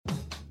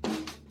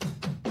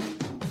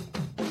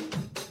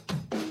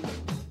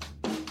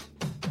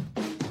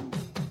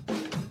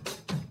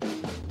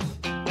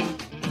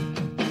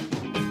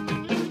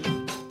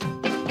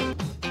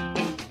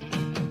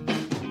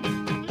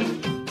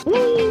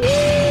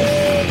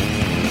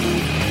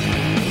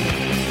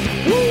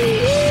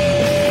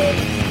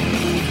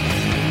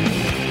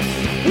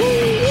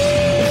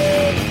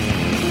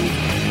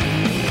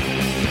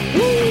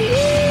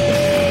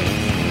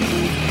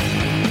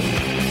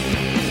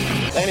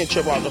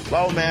trip off the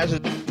floor, man.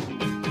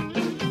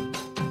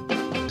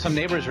 Some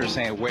neighbors are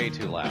saying way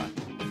too loud.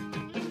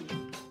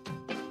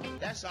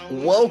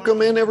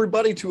 Welcome in,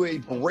 everybody, to a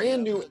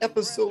brand new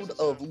episode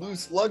of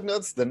Loose Lug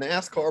Nuts, the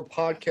NASCAR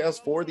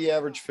podcast for the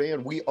average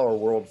fan. We are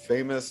world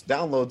famous,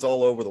 downloads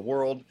all over the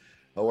world.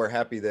 We're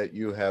happy that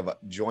you have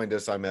joined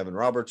us. I'm Evan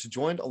Roberts,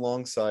 joined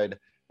alongside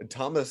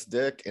Thomas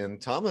Dick. And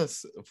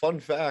Thomas, fun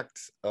fact,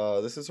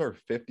 this is our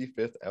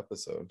 55th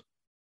episode.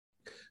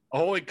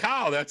 Holy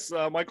cow, that's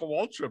Michael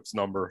Waltrip's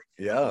number.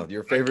 Yeah,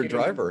 your favorite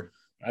driver.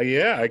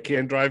 Yeah, I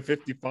can't drive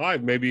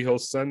 55. Maybe he'll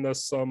send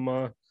us some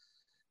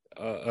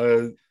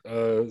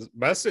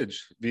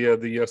message via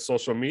the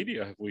social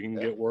media. If we can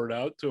get word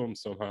out to him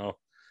somehow,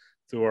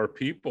 to our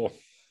people.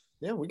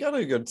 Yeah, we got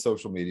a good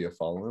social media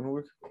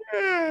following.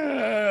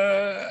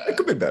 It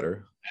could be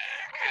better.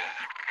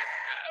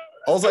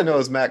 All I know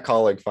is Matt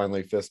Collick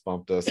finally fist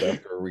bumped us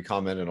after we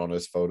commented on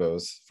his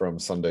photos from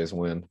Sunday's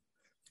win.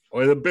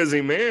 Well, the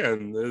busy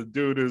man. The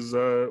dude is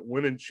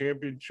winning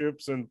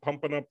championships and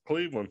pumping up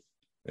Cleveland.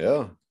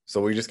 Yeah,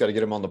 so we just got to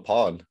get him on the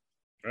pod.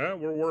 Yeah,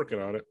 we're working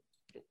on it.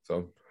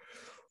 So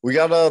we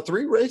got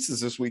 3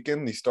 races this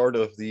weekend. The start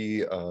of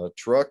the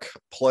truck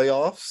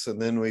playoffs,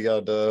 and then we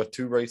got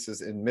 2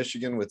 races in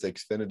Michigan with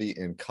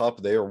Xfinity and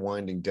Cup. They are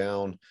winding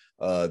down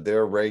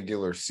their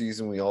regular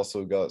season. We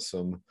also got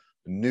some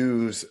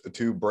news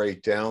to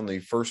break down. The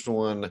first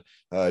one,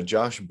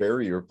 Josh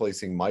Berry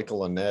replacing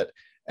Michael Annett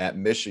at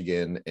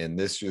Michigan, and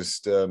this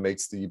just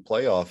makes the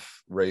playoff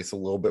race a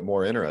little bit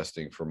more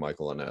interesting for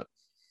Michael Annett.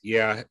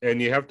 Yeah,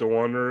 and you have to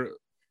wonder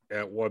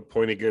at what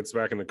point he gets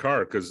back in the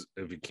car, because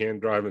if you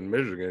can't drive in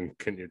Michigan,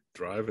 can you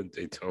drive in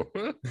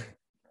Daytona?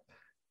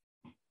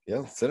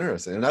 Yeah, it's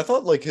interesting. And I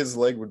thought like his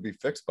leg would be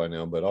fixed by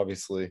now, but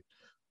obviously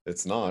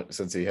it's not,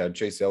 since he had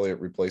Chase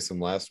Elliott replace him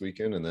last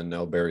weekend and then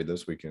now Berry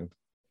this weekend.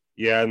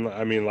 Yeah, and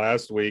I mean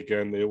last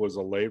weekend it was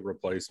a late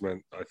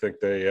replacement. I think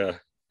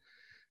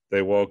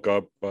they woke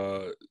up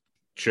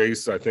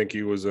Chase. I think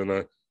he was in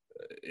a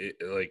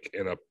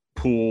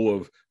pool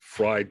of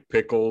fried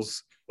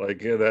pickles,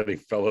 that he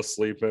fell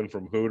asleep in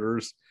from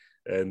Hooters,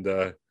 and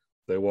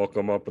they woke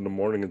him up in the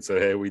morning and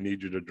said, "Hey, we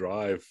need you to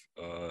drive.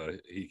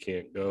 He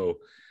can't go."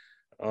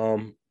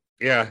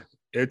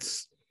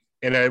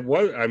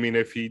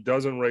 If he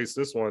doesn't race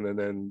this one and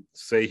then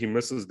say he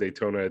misses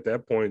Daytona, at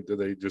that point, do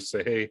they just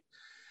say, "Hey,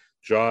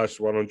 Josh,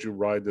 why don't you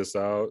ride this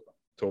out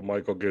till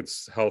Michael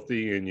gets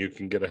healthy and you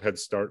can get a head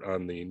start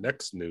on the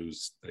next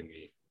news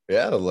thingy"?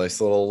 Yeah, a nice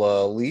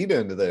little lead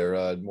into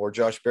there. More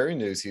Josh Berry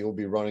news. He will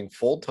be running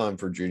full-time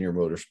for Junior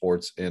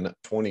Motorsports in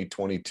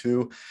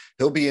 2022.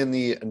 He'll be in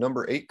the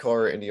number 8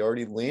 car, and he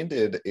already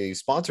landed a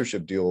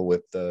sponsorship deal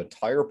with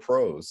Tire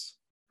Pros.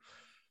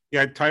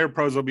 Yeah, Tire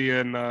Pros will be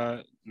in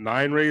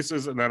 9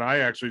 races, and then I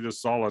actually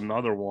just saw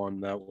another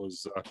one that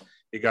was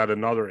he got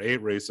another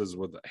 8 races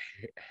with,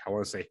 I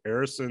want to say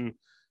Harrison's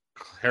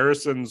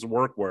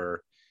Workwear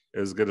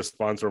is going to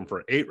sponsor him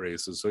for 8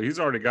 races. So he's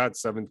already got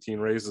 17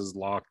 races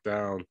locked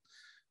down.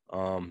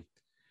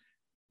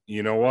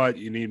 You know what?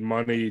 You need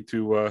money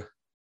to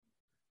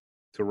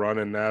run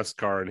in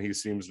NASCAR, and he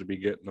seems to be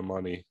getting the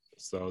money.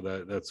 So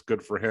that's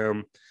good for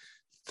him.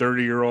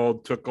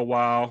 30-year-old took a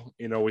while.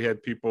 We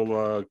had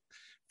people,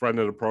 friend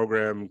of the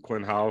program,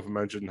 Quinn Houff,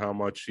 mentioned how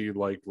much he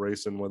liked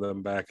racing with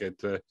him back in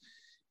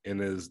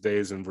his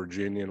days in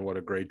Virginia and what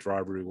a great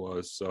driver he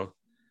was. So,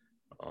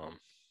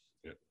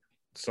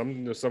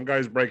 some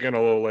guys break in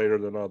a little later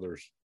than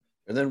others.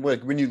 And then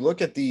when you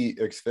look at the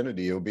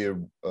Xfinity, it'll be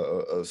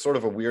a sort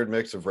of a weird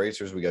mix of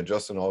racers. We got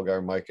Justin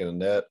Allgaier, Mike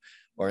and Annett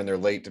are in their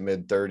late to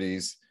mid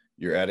 30s.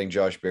 You're adding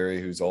Josh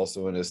Berry, who's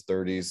also in his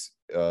 30s.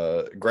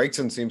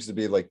 Gragson seems to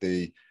be like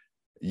the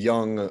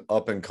young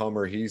up and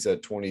comer. He's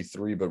at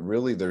 23, but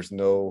really there's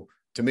no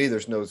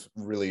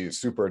really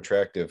super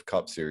attractive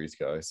Cup Series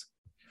guys.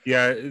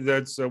 Yeah,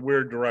 that's a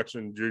weird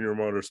direction Junior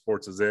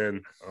Motorsports is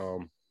in.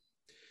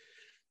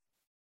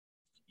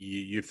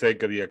 You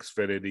think of the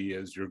Xfinity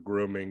as you're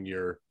grooming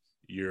your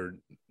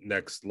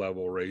next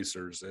level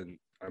racers, and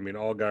I mean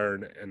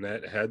Allgaier and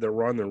that had their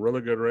run. They're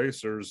really good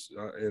racers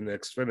in the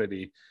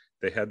Xfinity.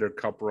 They had their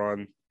Cup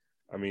run.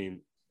 I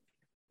mean,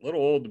 a little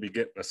old to be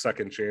getting a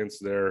second chance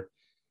there.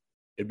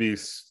 It'd be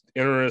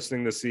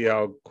interesting to see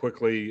how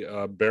quickly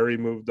Berry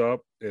moved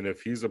up, and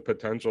if he's a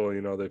potential.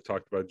 They've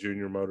talked about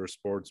Junior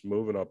Motorsports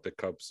moving up the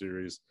Cup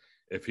Series,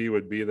 if he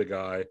would be the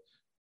guy,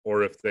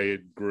 or if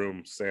they'd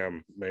groom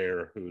Sam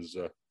Mayer, who's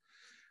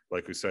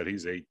like we said,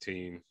 he's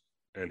 18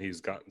 and he's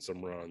gotten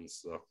some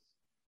runs. So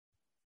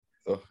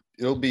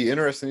it'll be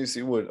interesting to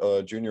see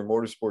what Junior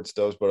Motorsports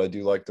does, but I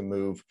do like the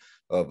move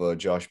of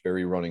Josh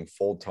Berry running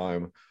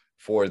full-time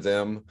for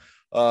them.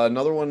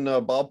 Another one,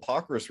 Bob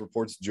Pockrass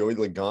reports Joey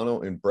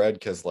Logano and Brad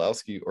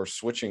Keselowski are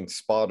switching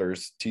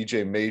spotters.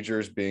 TJ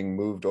Majors being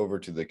moved over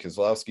to the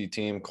Keselowski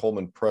team.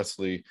 Coleman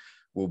Presley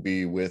will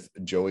be with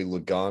Joey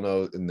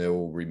Logano, and they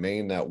will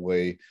remain that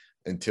way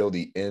until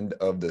the end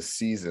of the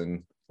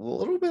season. A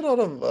little bit out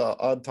of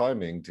odd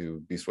timing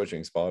to be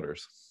switching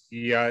spotters.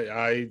 Yeah,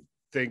 I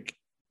think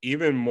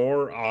even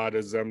more odd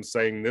is them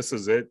saying this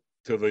is it.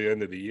 to the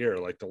end of the year,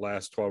 like the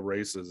last 12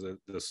 races.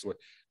 This,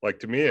 like,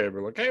 to me, I'd be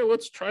like, hey,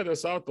 let's try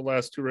this out the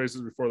last 2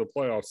 races before the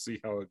playoffs, see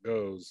how it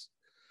goes.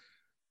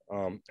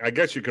 I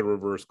guess you could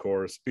reverse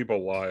course.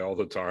 People lie all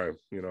the time,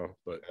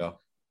 but Yeah.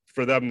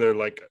 for them to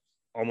like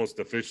almost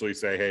officially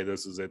say, hey,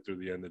 this is it through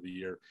the end of the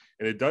year.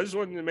 And it does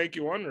want to make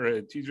you wonder,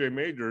 at TJ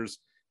Majors,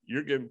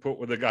 you're getting put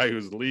with a guy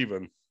who's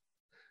leaving.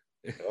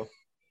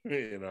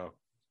 Yeah.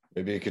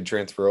 Maybe it could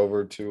transfer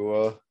over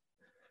to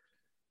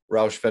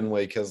Roush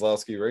Fenway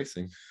Keselowski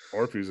Racing.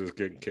 Or if he's just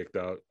getting kicked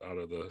out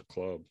of the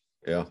club.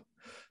 Yeah.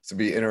 It's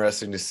be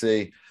interesting to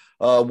see.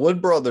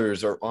 Wood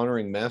Brothers are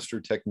honoring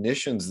master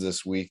technicians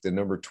this week. The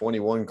number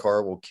 21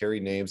 car will carry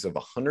names of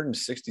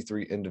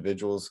 163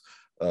 individuals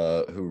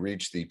who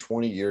reached the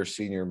 20-year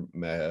senior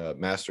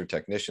master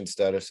technician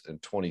status in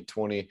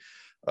 2020.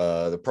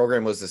 The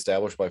program was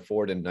established by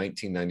Ford in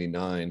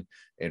 1999,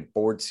 and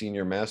Ford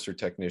senior master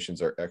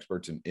technicians are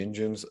experts in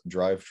engines,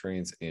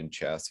 drivetrains, and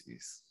chassis.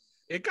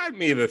 It got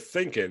me to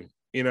thinking,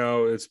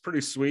 it's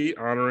pretty sweet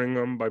honoring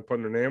them by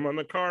putting their name on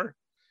the car.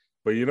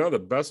 But the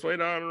best way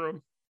to honor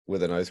them?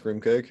 With an ice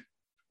cream cake?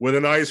 With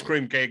an ice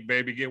cream cake,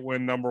 baby. Get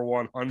win number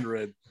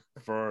 100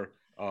 for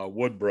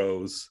Wood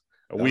Bros.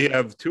 Yeah. We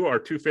have our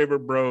two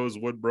favorite bros,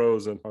 Wood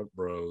Bros and Hunt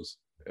Bros.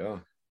 Yeah.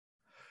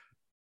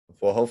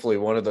 Well, hopefully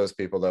one of those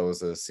people that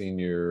was a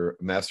senior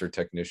master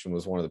technician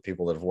was one of the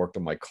people that have worked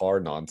on my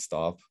car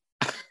nonstop.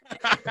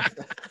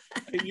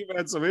 You've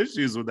had some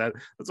issues with that.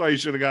 That's why you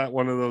should have got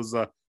one of those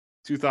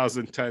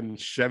 2010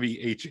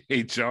 Chevy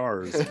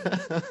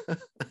HRs.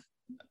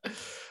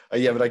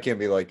 Yeah, but I can't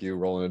be like you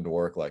rolling into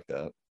work like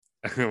that.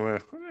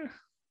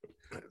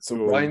 So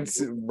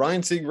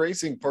Ryan Sieg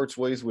Racing parts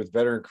ways with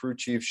veteran crew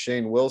chief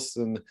Shane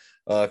Wilson.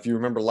 If you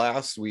remember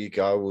last week,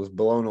 I was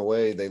blown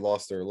away. They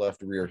lost their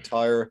left rear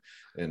tire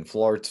and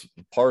parts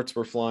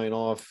were flying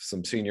off.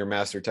 Some senior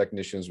master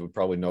technicians would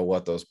probably know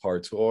what those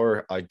parts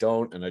are. I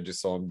don't, and I just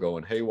saw them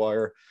going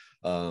haywire.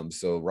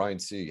 So Ryan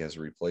Sieg has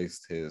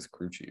replaced his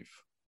crew chief.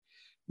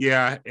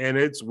 Yeah, and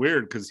it's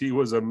weird because he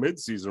was a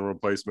mid-season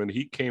replacement.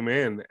 He came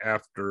in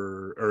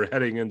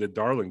heading into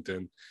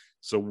Darlington,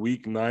 so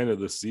week 9 of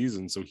the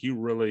season. So he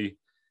really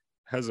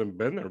hasn't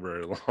been there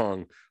very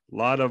long. A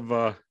lot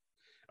of,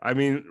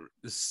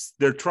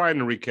 they're trying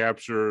to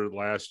recapture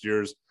last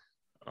year's.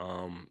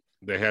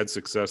 They had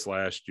success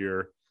last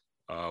year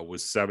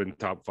with 7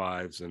 top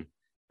 5s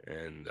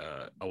and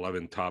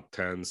 11 top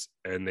 10s,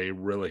 and they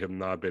really have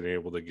not been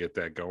able to get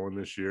that going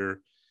this year.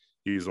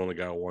 He's only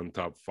got 1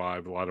 top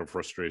 5. A lot of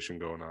frustration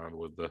going on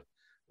with the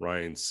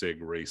Ryan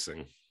Sieg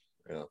Racing.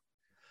 Yeah.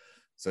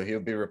 So he'll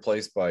be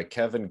replaced by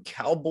Kevin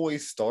Cowboy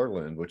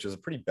Starland, which is a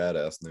pretty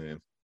badass name.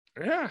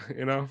 Yeah,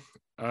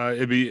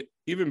 it'd be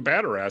even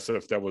badass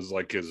if that was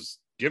like his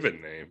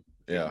given name.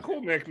 Yeah.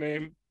 Cool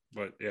nickname,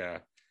 but yeah.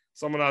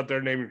 Someone out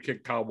there named your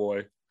kid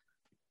Cowboy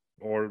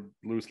or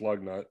Loose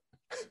Lug Nut.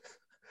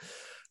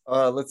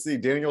 Let's see.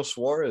 Daniel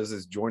Suarez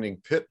is joining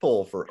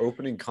Pitbull for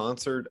opening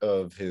concert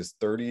of his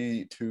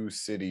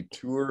 32-city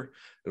tour.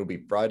 It'll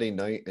be Friday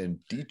night in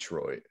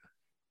Detroit.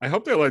 I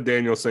hope they let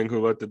Daniel sing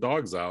Who Let the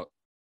Dogs Out.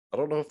 I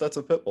don't know if that's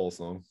a Pitbull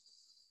song.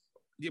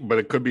 Yeah, but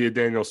it could be a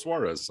Daniel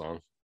Suarez song.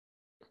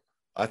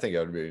 I think I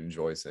would really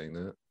enjoy saying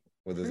that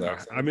with his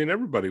accent. I mean,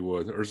 everybody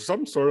would. Or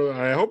some sort of,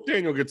 I hope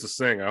Daniel gets to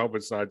sing. I hope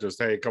it's not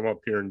just, hey, come up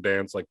here and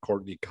dance like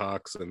Courtney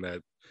Cox and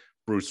that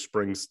Bruce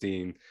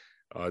Springsteen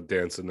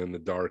Dancing in the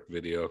Dark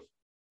video.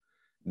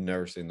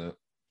 Never seen that.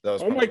 That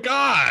was my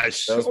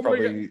gosh. That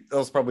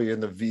was probably in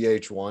the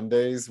VH1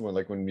 days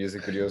when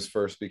music videos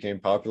first became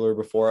popular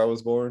before I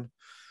was born.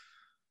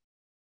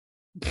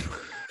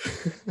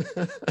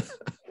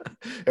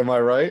 Am I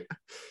right?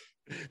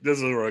 This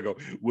is where I go,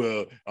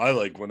 well, I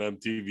like when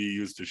MTV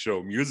used to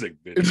show music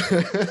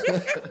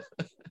videos.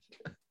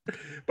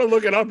 But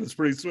look it up, it's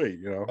pretty sweet,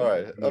 All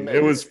right.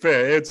 It was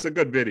fair. It's a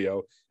good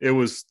video. It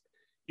was,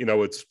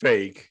 it's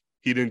fake.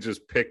 He didn't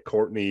just pick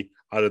Courtney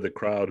out of the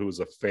crowd who was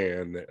a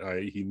fan.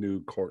 He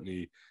knew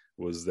Courtney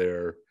was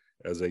there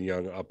as a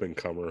young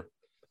up-and-comer.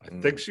 I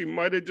think she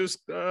might have just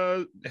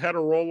had a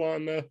role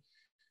on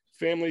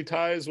Family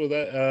Ties with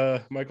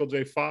Michael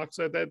J. Fox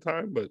at that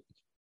time, but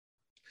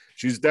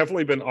she's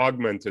definitely been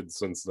augmented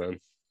since then.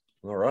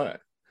 All right.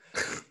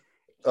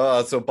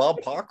 So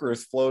Bob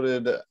Pockrass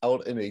floated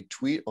out in a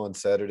tweet on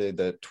Saturday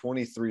that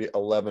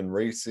 2311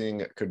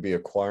 Racing could be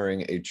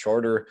acquiring a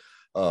charter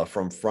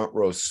from Front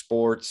Row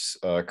Sports.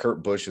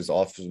 Kurt Busch has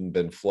often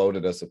been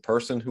floated as a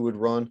person who would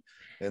run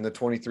in the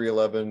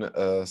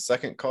 2311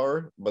 second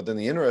car. But then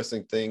the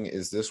interesting thing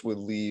is this would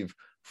leave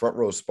Front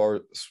Row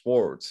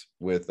Sports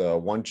with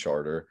one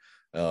charter.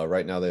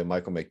 Right now they have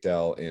Michael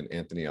McDowell and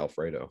Anthony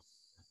Alfredo.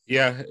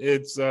 Yeah,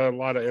 it's a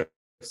lot of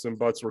ifs and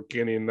buts where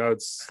candy and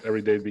nuts.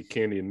 Every day be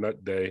candy and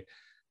nut day.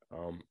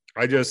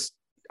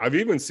 I've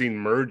even seen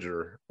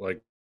merger.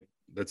 Like,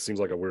 that seems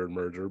like a weird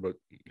merger, but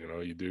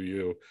you do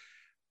you.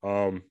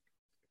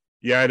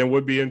 Yeah, and it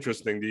would be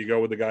interesting. Do you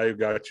go with the guy who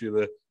got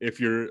you if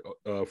you're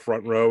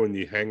front row and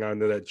you hang on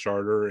to that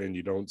charter and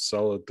you don't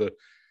sell it to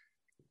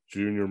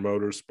Junior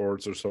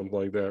Motorsports or something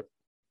like that?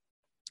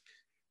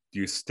 do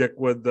you stick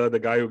with the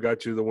guy who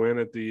got you the win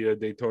at the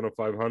Daytona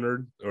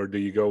 500, or do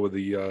you go with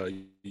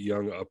the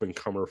young up and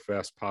comer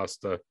Fast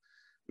Pasta,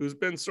 who's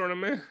been sort of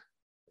meh?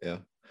 Yeah,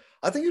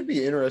 I think it'd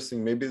be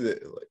interesting. Maybe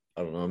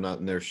I don't know. I'm not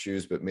in their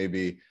shoes, but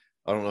maybe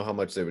I don't know how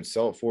much they would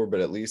sell it for,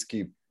 but at least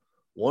keep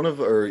one of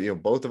or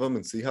both of them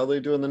and see how they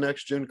do in the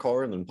next gen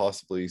car, and then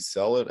possibly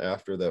sell it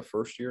after that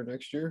first year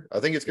next year. I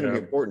think it's going to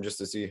be important just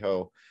to see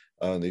how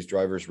these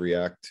drivers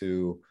react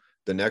to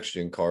the next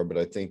gen car. But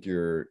I think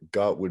your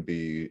gut would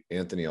be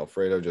Anthony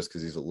Alfredo, just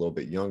because he's a little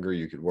bit younger.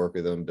 You could work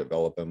with him,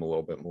 develop him a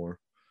little bit more.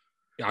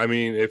 I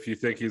mean, if you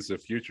think he's the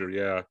future,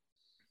 yeah.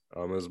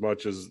 As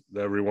much as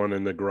everyone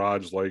in the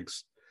garage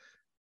likes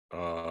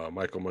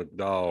Michael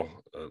McDowell,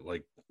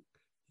 like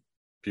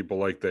people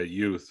like that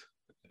youth.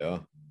 Yeah.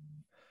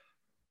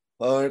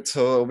 All right,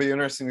 so it'll be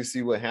interesting to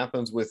see what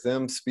happens with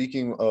them.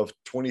 Speaking of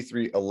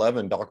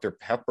 23XI, Dr.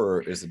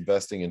 Pepper is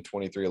investing in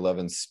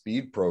 23XI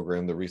Speed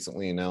Program, the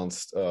recently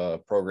announced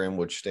program,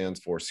 which stands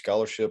for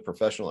Scholarship,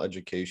 Professional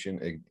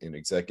Education, and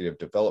Executive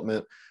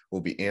Development, will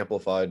be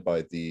amplified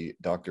by the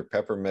Dr.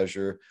 Pepper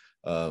measure.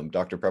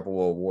 Dr. Pepper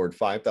will award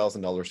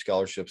 $5,000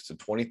 scholarships to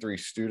 23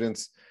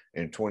 students,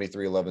 and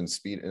 23XI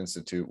Speed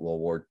Institute will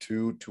award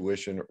 2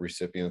 tuition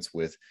recipients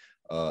with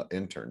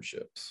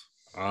internships.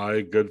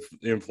 Good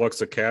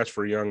influx of cash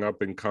for young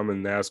up and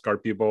coming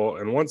NASCAR people.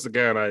 And once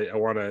again, I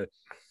want to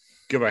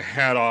give a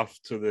hat off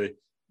to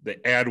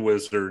the ad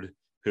wizard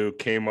who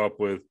came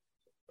up with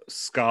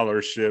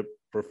scholarship,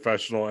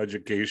 professional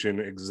education,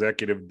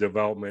 executive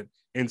development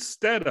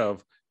instead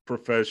of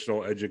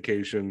professional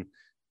education,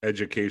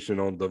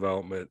 educational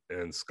development,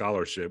 and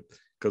scholarship.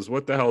 Because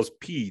what the hell is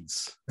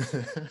PEDS?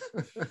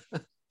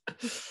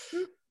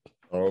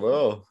 I don't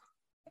know.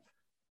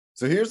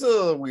 So here's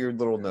a weird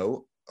little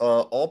note.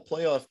 All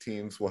playoff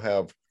teams will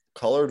have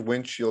colored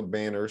windshield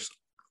banners,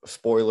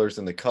 spoilers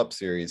in the Cup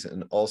Series,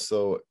 and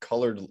also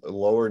colored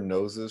lower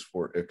noses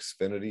for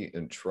Xfinity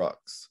and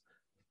trucks.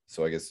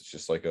 So I guess it's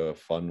just like a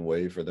fun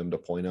way for them to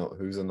point out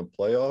who's in the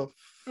playoff.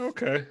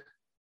 Okay.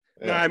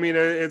 Yeah. No, I mean,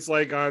 it's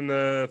like on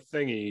the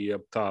thingy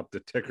up top,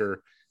 the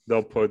ticker,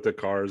 they'll put the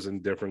cars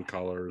in different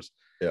colors.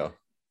 Yeah.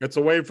 It's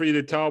a way for you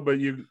to tell, but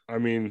I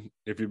mean,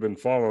 if you've been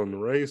following the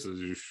races,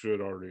 you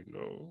should already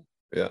know.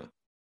 Yeah.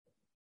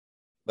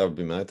 That would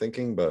be my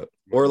thinking,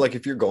 or like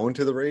if you're going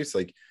to the race,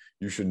 like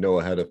you should know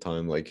ahead of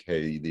time, like,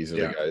 hey, these are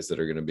the guys that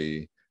are going to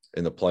be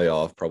in the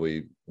playoff,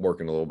 probably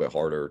working a little bit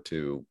harder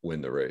to win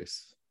the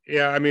race.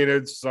 Yeah, I mean,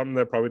 it's something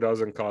that probably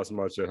doesn't cost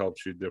much. It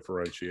helps you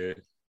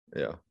differentiate.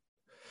 Yeah.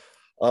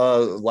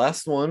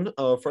 Last one,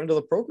 friend of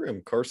the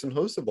program, Carson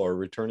Hocevar,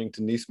 returning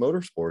to Nice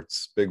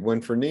Motorsports. Big win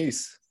for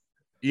Nice.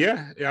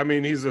 Yeah, I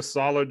mean, he's a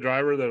solid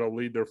driver that'll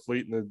lead their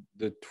fleet in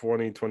the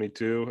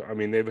 2022. I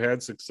mean, they've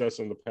had success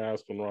in the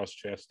past when Ross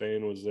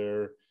Chastain was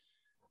there.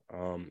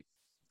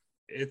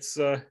 It's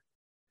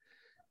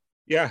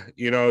yeah,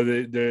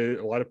 a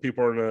lot of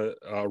people are in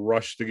a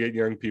rush to get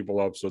young people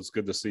up, so it's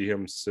good to see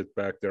him sit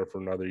back there for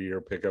another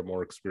year, pick up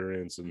more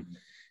experience,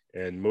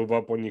 and move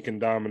up when you can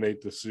dominate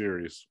the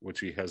series, which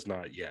he has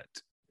not yet.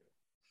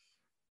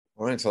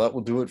 All right, so that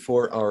will do it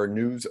for our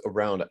news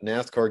around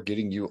NASCAR,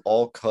 getting you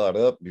all caught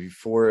up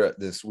before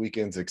this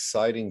weekend's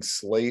exciting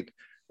slate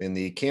in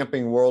the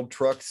Camping World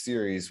Truck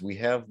Series. We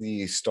have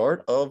the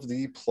start of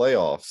the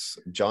playoffs.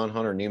 John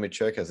Hunter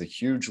Nemechek has a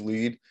huge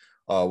lead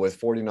with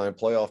 49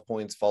 playoff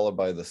points, followed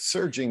by the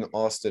surging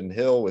Austin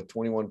Hill with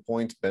 21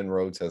 points. Ben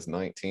Rhodes has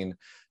 19.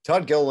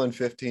 Todd Gilliland,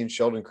 15.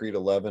 Sheldon Creed,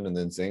 11. And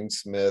then Zane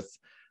Smith,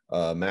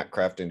 Matt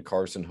Crafton,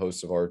 Carson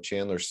Hocevar,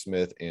 Chandler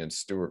Smith, and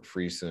Stuart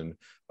Friesen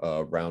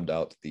round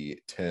out the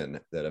 10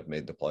 that have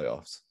made the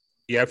playoffs.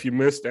 Yeah, if you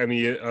missed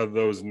any of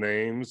those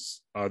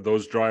names,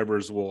 those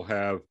drivers will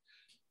have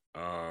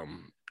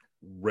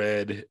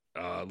red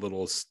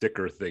little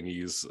sticker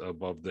thingies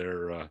above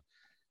their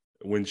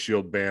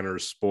windshield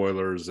banners,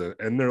 spoilers,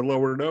 and their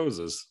lower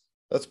noses.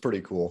 That's pretty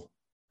cool.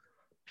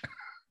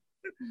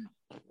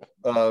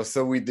 So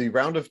the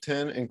round of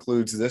 10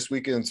 includes this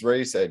weekend's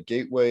race at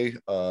Gateway,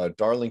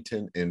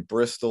 Darlington, and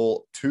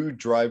Bristol. 2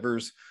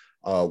 drivers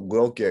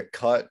will get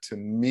cut. To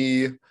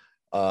me,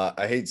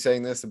 I hate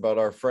saying this about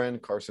our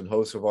friend Carson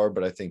Hocevar,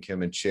 but I think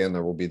him and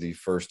Chandler will be the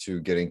first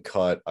 2 getting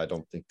cut. I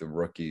don't think the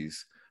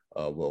rookies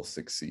will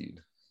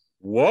succeed.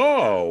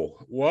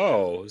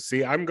 Whoa.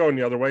 See, I'm going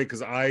the other way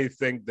because I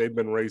think they've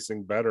been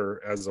racing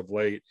better as of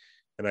late.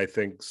 And I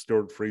think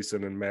Stuart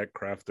Friesen and Matt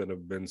Crafton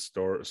have been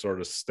sort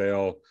of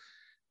stale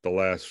the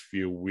last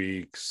few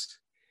weeks.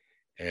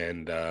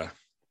 And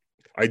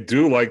I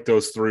do like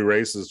those 3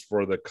 races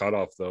for the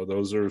cutoff, though.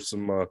 Those are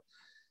some,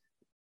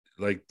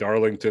 like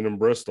Darlington and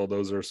Bristol,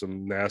 those are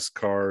some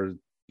NASCAR,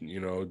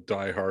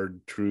 diehard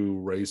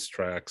true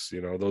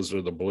racetracks. Those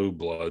are the blue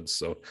bloods.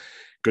 So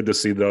good to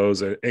see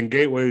those. And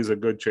Gateway is a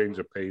good change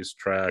of pace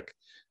track.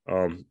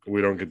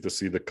 We don't get to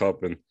see the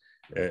Cup and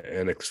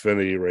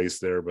Xfinity race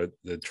there, but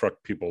the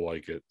truck people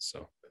like it.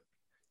 So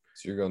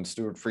you're going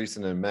Stuart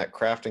Friesen and Matt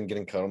Crafton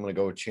getting cut. I'm going to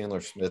go with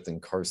Chandler Smith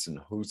and Carson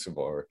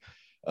Hocevar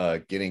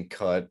getting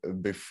cut.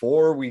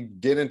 Before we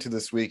get into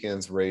this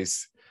weekend's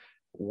race,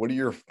 What are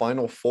your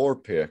final four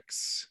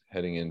picks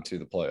heading into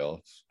the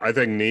playoffs? I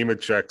think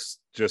Nemechek's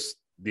just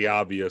the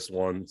obvious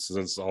one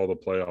since all the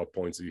playoff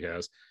points he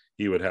has.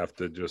 He would have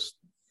to just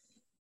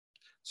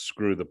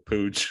screw the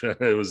pooch.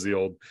 It was the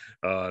old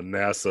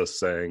NASA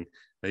saying.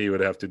 He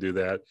would have to do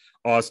that.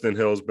 Austin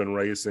Hill's been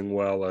racing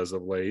well as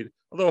of late,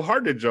 although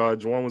hard to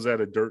judge. One was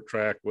at a dirt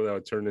track without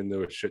it turned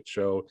into a shit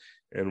show,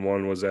 and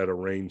one was at a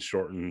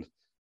rain-shortened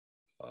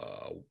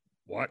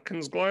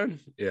Watkins Glen.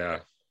 Yeah.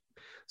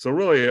 So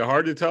really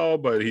hard to tell,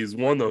 but he's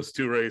won those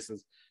two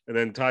races. And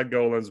then Todd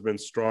Golan's been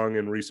strong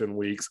in recent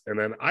weeks. And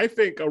then I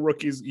think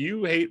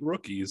you hate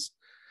rookies.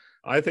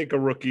 I think a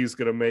rookie's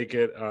going to make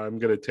it. I'm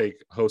going to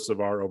take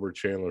Hocevar over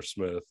Chandler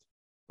Smith.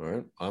 All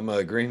right. I'm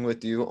agreeing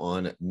with you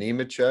on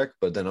Nemechek,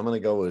 but then I'm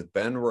going to go with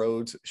Ben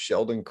Rhodes,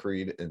 Sheldon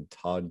Creed, and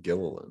Todd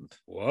Gilliland.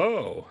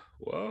 Whoa.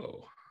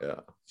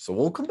 Yeah. So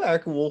we'll come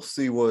back and we'll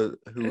see who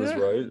is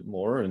right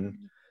more, and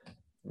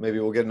maybe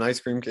we'll get an ice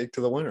cream cake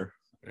to the winner.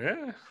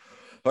 Yeah.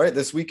 All right,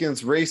 this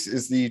weekend's race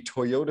is the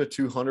Toyota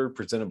 200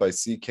 presented by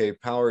CK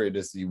Power. It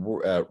is the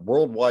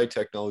Worldwide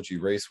Technology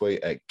Raceway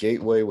at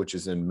Gateway, which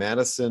is in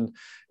Madison,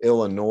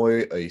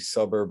 Illinois, a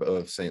suburb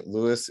of St.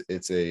 Louis.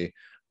 It's a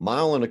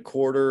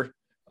 1.25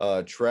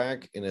 mile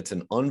track, and it's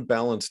an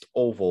unbalanced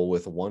oval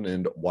with one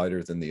end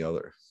wider than the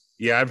other.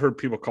 Yeah, I've heard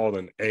people call it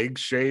an egg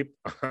shape.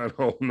 I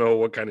don't know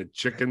what kind of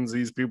chickens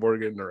these people are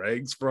getting their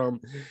eggs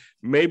from.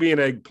 Maybe an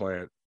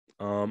eggplant.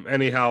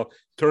 Anyhow,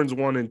 turns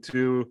 1 and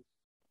 2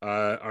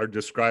 are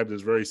described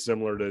as very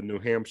similar to New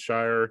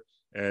Hampshire,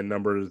 and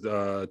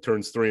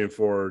turns 3 and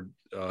 4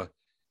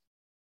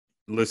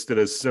 listed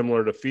as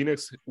similar to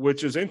Phoenix,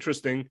 which is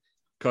interesting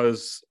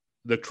because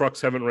the trucks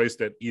haven't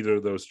raced at either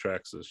of those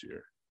tracks this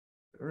year.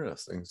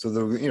 Interesting. So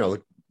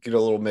get a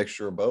little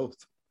mixture of both.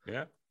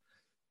 Yeah.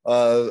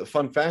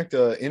 Fun fact,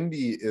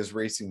 Indy is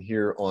racing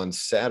here on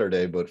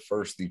Saturday, but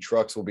first the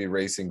trucks will be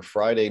racing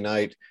Friday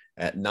night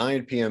at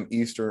 9 p.m.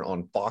 Eastern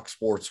on Fox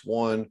Sports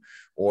 1,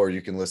 or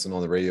you can listen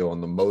on the radio on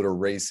the Motor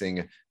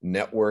Racing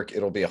Network.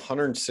 It'll be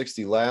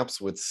 160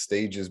 laps with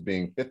stages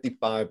being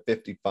 55,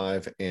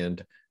 55,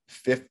 and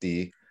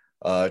 50.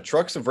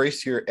 Trucks have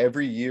raced here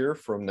every year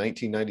from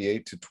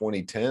 1998 to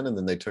 2010, and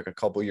then they took a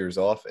couple years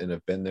off and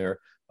have been there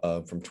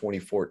from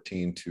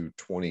 2014 to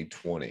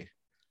 2020.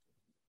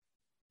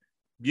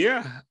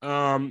 Yeah,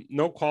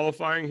 no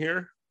qualifying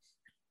here.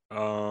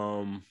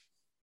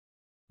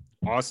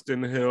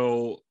 Austin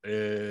Hill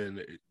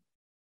and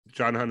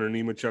John Hunter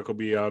Nemechek will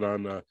be out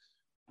on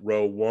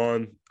row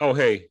 1. Oh,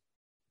 hey.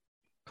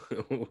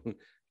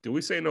 Did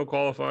we say no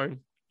qualifying?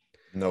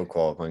 No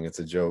qualifying. It's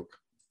a joke.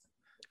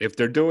 If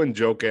they're doing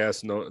joke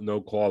ass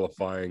no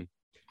qualifying,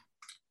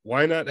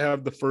 why not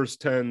have the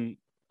first 10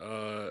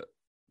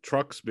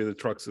 trucks be the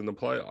trucks in the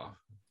playoff?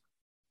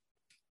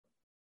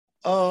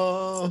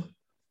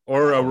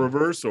 Or a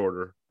reverse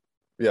order.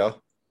 Yeah.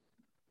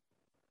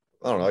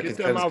 I don't know. Get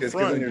them out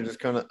front. You're just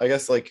kind of, I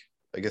guess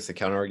the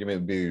counter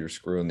argument would be you're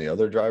screwing the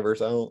other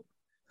drivers out.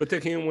 But they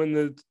can't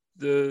win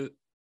the.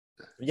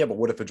 Yeah, but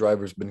what if a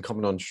driver's been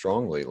coming on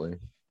strong lately?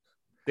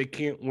 They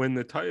can't win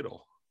the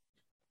title.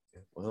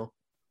 Well,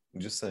 I'm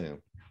just saying.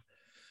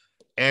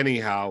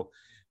 Anyhow,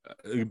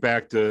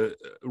 back to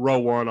row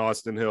 1,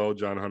 Austin Hill,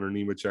 John Hunter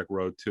Nemechek,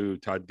 row 2,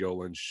 Todd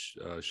Gilliland,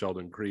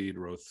 Sheldon Creed,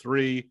 row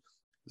 3,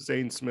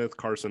 Zane Smith,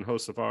 Carson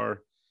Hocevar,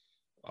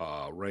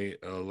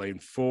 lane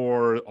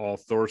 4, all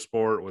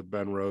Thorsport with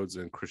Ben Rhodes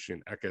and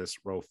Christian Eckes,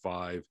 row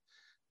 5.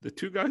 The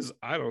two guys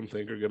I don't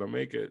think are going to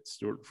make it,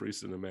 Stuart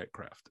Friesen and Matt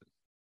Crafton.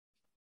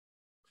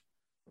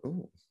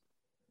 Ooh.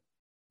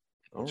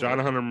 John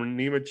Hunter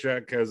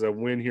Nemechek has a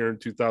win here in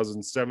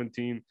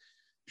 2017.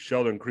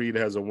 Sheldon Creed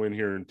has a win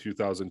here in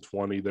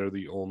 2020. They're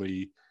the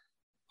only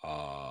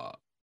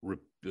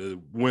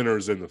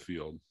winners in the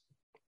field.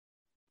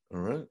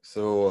 All right.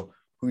 So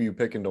who are you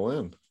picking to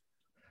win?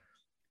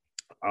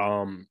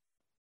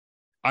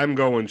 I'm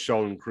going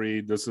Sheldon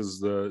Creed. This is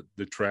the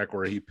track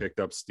where he picked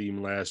up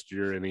steam last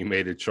year and he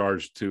made a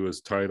charge to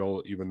his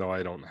title, even though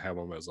I don't have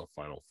him as a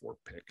Final Four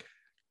pick.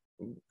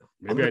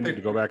 Maybe I need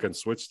to go back and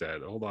switch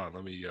that. Hold on.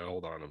 Let me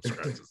hold on. I'm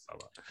scratching stuff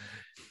out.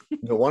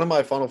 No, one of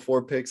my Final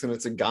Four picks, and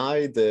it's a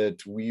guy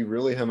that we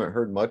really haven't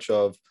heard much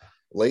of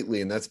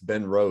lately, and that's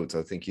Ben Rhodes.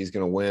 I think he's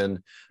going to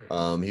win.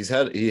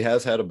 He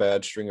has had a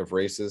bad string of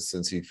races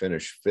since he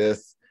finished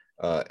 5th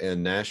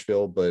in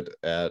Nashville, but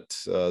at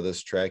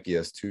this track, he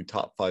has 2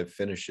 top 5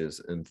 finishes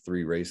in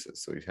 3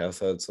 races. So he has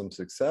had some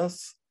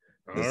success.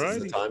 This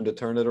is the time to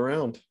turn it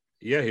around.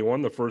 Yeah, he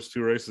won the first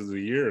 2 races of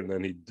the year, and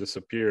then he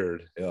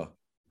disappeared. Yeah.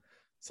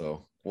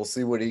 So we'll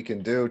see what he can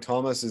do.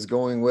 Thomas is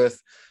going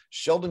with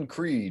Sheldon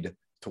Creed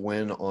to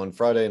win on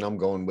Friday, and I'm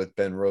going with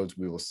Ben Rhodes.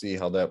 We will see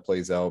how that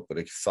plays out, but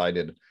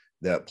excited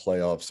that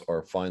playoffs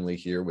are finally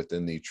here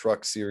within the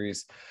truck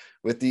series.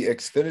 With the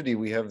Xfinity,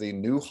 we have the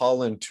New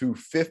Holland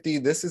 250.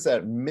 This is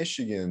at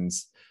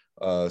Michigan's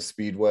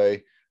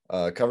Speedway.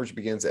 Coverage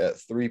begins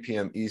at 3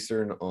 p.m.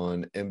 Eastern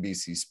on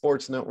NBC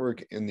Sports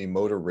Network in the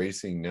Motor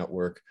Racing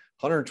Network.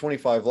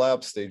 125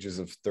 laps, stages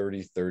of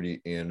 30,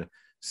 30, and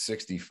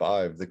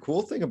 65. The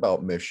cool thing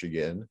about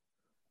Michigan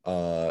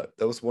That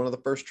was one of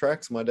the first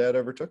tracks my dad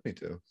ever took me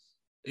to.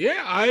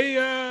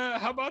 Yeah,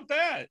 how about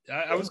that?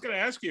 I was going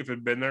to ask you if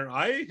it'd been there.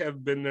 I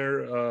have been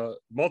there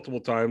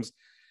multiple times.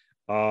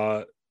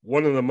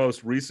 One of the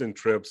most recent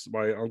trips,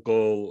 my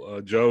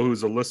uncle Joe,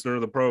 who's a listener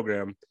of the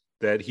program,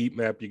 that heat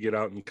map you get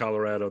out in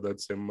Colorado,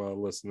 that's him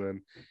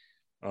listening.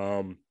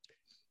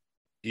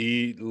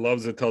 He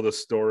loves to tell the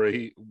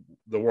story.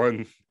 The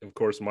one, of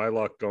course, my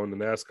luck going to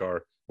NASCAR.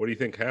 What do you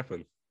think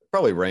happened?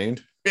 Probably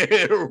rained.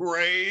 It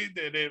rained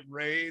and it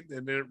rained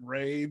and it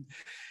rained.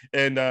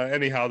 And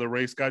anyhow, the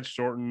race got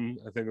shortened.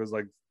 I think it was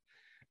like,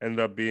 ended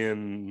up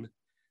being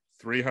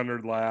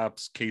 300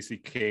 laps. Casey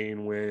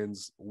Kane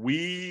wins.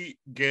 We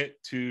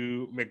get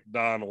to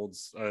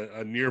McDonald's,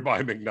 a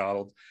nearby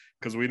McDonald's,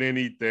 because we didn't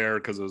eat there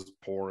because it was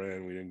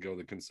pouring. We didn't go to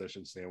the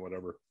concession stand,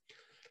 whatever.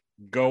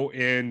 Go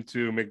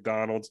into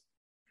McDonald's.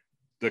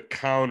 The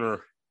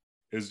counter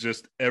is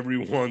just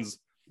everyone's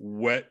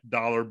wet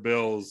dollar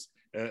bills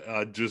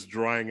just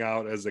drying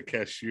out as the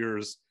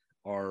cashiers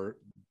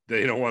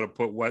they don't want to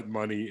put wet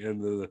money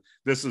in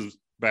this is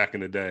back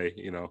in the day,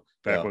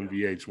 back when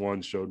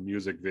VH1 showed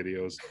music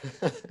videos.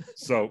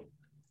 So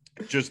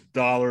just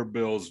dollar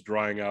bills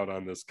drying out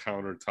on this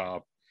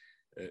countertop.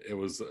 It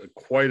was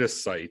quite a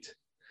sight.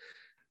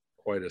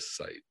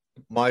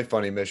 My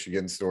funny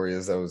Michigan story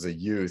is I was a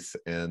youth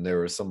and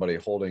there was somebody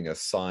holding a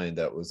sign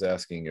that was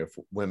asking if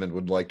women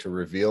would like to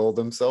reveal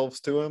themselves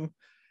to him.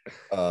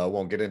 I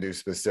won't get into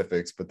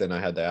specifics, but then I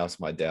had to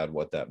ask my dad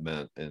what that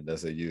meant. And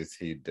as a youth,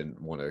 he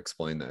didn't want to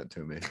explain that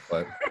to me.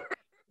 But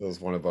it was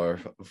one of our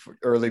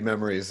early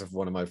memories of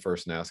one of my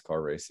first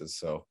NASCAR races.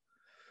 So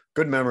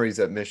good memories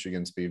at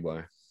Michigan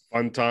Speedway.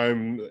 Fun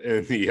time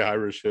in the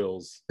Irish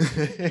Hills.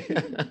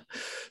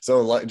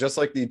 So just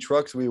like the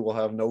trucks, we will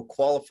have no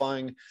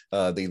qualifying.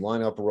 The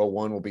lineup, row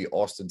 1 will be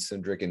Austin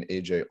Cindric and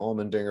AJ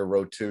Allmendinger.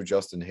 Row 2,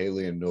 Justin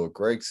Haley and Noah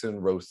Gragson.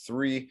 Row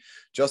 3,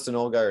 Justin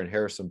Allgaier and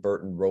Harrison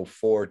Burton. Row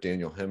 4,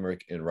 Daniel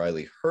Hemrick and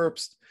Riley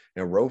Herbst.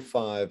 And row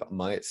 5,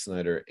 Myatt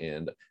Snyder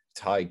and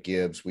Ty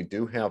Gibbs. We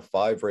do have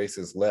 5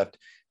 races left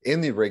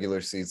in the regular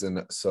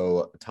season.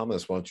 So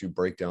Thomas, why don't you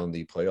break down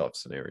the playoff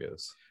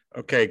scenarios?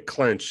 Okay,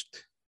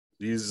 clinched.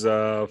 These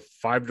 5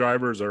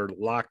 drivers are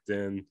locked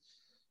in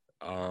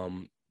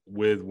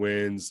with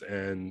wins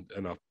and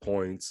enough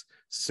points.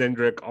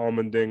 Cindric,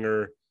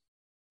 Allmendinger,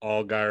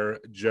 Allgaier,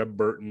 Jeb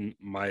Burton,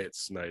 Myatt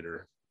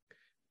Snyder.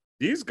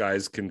 These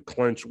guys can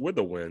clinch with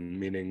a win,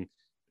 meaning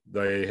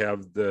they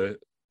have the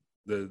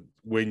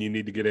win you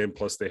need to get in,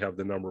 plus they have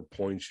the number of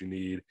points you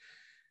need.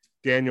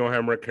 Daniel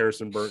Hemrick,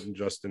 Harrison Burton,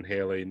 Justin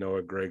Haley,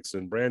 Noah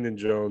Gragson, Brandon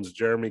Jones,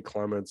 Jeremy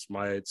Clements,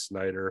 Myatt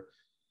Snyder,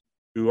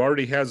 who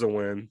already has a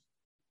win,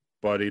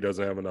 but he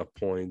doesn't have enough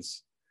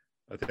points.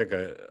 I think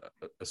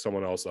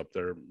someone else up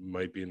there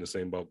might be in the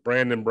same boat.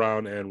 Brandon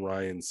Brown and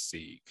Ryan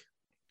Sieg.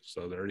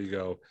 So there you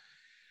go.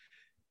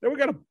 Then we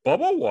got a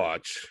bubble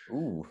watch.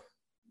 Ooh.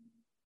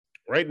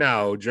 Right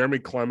now, Jeremy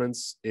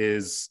Clements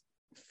is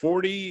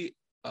 40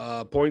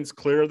 points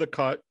clear of the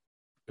cut,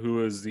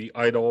 who is the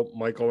idol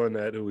Michael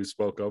Annett, who we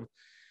spoke of,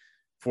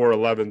 for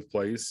 11th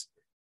place.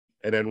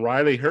 And then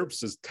Riley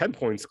Herbst is 10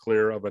 points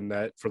clear of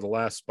Annett for the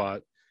last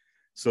spot.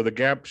 So the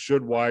gap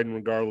should widen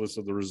regardless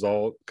of the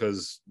result,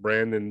 because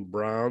Brandon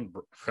Brown,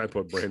 I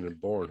put Brandon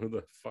Bourne. Who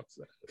the fuck's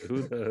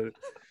that?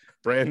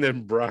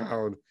 Brandon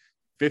Brown,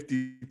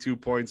 52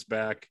 points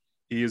back.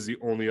 He is the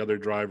only other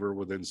driver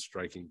within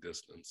striking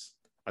distance.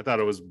 I thought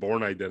it was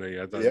Bourne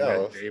Identity. I thought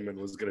Matt Damon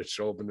was going to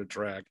show up in the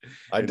track.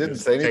 I didn't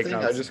say anything.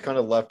 I just kind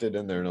of left it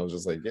in there, and I was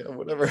just like, yeah,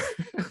 whatever.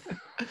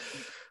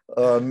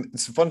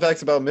 Some fun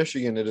facts about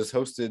Michigan. It has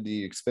hosted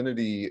the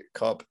Xfinity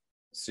Cup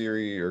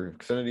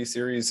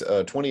Series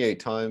 28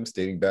 times,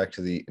 dating back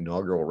to the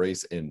inaugural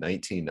race in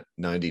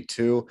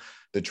 1992.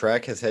 The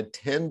track has had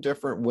 10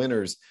 different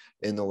winners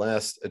in the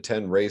last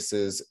 10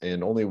 races,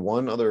 and only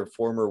one other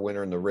former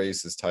winner in the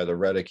race is Tyler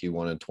Reddick. He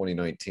won in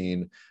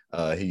 2019.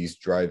 He's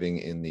driving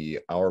in the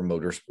Our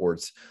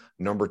Motorsports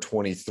number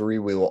 23.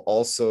 We will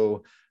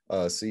also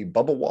see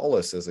Bubba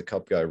Wallace as a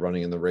Cup guy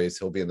running in the race.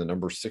 He'll be in the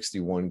number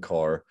 61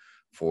 car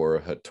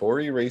for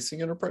Hattori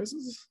Racing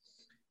Enterprises.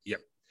 Yep.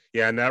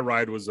 Yeah, and that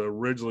ride was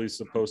originally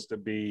supposed to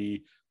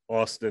be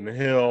Austin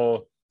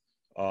Hill.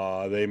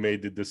 They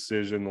made the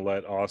decision to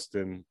let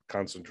Austin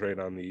concentrate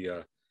on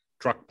the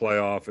truck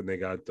playoff, and they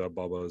got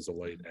Bubba as a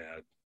late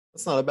ad.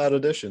 That's not a bad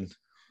addition.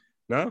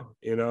 No,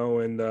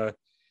 and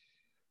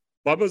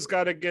Bubba's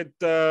got to get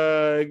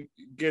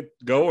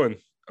going.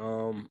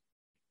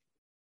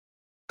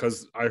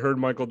 Because I heard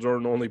Michael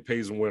Jordan only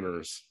pays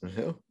winners.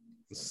 Uh-huh.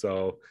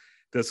 So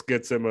this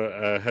gets him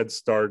a head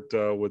start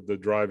with the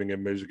driving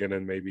in Michigan,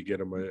 and maybe get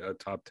him a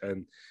top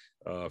 10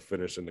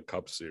 finish in the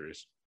Cup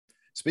Series.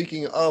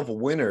 Speaking of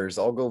winners,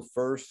 I'll go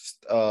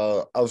first.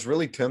 I was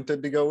really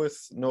tempted to go with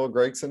Noah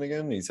Gragson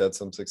again. He's had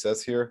some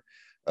success here,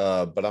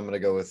 but I'm going to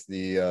go with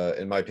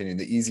in my opinion,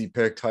 the easy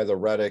pick, Tyler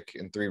Reddick.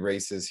 In 3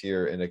 races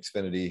here in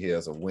Xfinity, he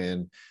has a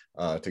win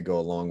to go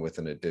along with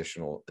an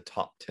additional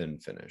top 10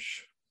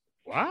 finish.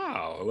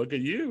 Wow, look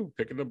at you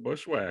picking a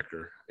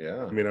bushwhacker.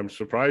 Yeah. I mean, I'm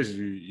surprised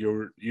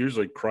you're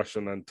usually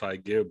crushing on Ty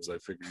Gibbs. I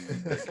figured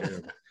you'd pick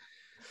him.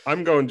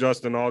 I'm going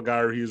Justin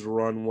Allgaier. He's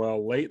run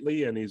well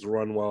lately, and he's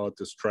run well at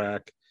this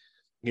track.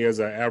 He has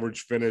an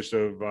average finish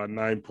of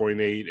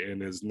 9.8 in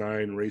his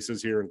 9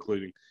 races here,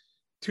 including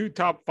 2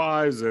 top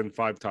 5s and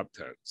 5 top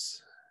 10s.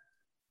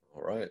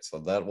 All right. So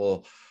that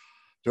will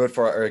do it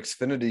for our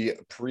Xfinity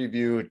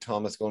preview.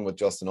 Thomas going with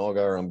Justin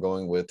Allgaier. I'm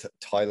going with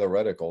Tyler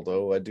Reddick,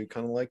 although I do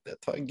kind of like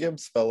that Ty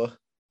Gibbs fella.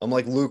 I'm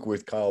like Luke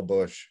with Kyle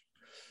Busch.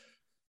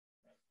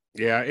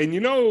 Yeah,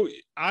 and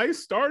I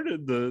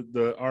started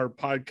our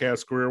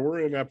podcast career. We're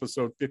in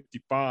episode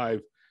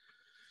 55.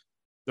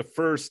 The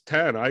first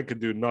 10, I could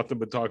do nothing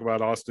but talk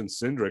about Austin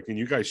Cindric, and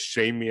you guys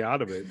shame me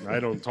out of it, and I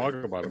don't talk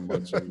about him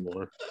much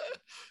anymore.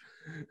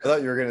 I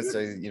thought you were going to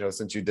say,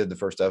 since you did the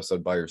first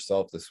episode by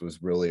yourself, this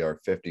was really our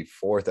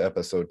 54th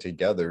episode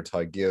together.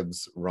 Ty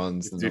Gibbs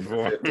runs the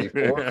number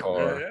 54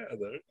 car.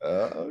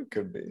 Yeah,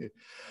 could be.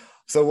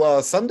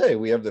 So Sunday,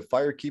 we have the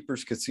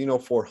Firekeepers Casino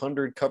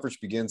 400. Coverage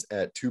begins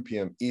at 2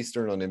 p.m.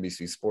 Eastern on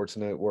NBC Sports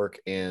Network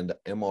and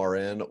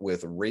MRN,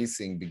 with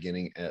racing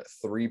beginning at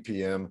 3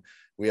 p.m.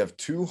 We have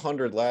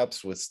 200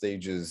 laps, with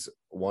stages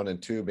 1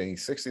 and 2 being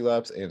 60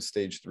 laps and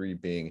stage 3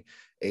 being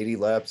 80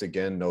 laps.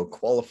 Again, no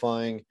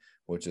qualifying,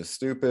 which is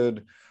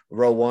stupid.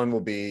 Row 1 will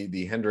be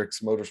the Hendricks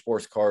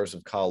Motorsports cars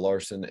of Kyle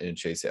Larson and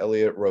Chase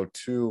Elliott. Row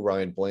 2,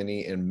 Ryan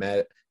Blaney and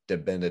Matt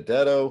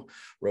DiBenedetto.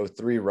 Row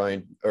 3,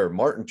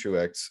 Martin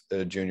Truex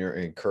Jr.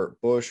 and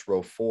Kurt Busch.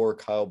 Row 4,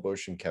 Kyle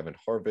Busch and Kevin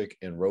Harvick.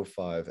 And row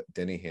 5,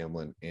 Denny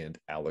Hamlin and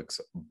Alex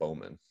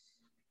Bowman.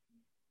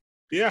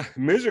 Yeah,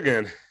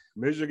 Michigan.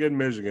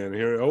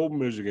 Here, old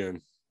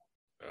Michigan.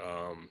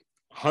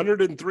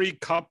 103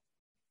 Cup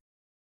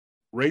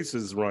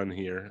races run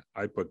here.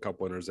 I put Cup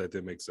winners. That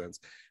didn't make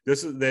sense. They've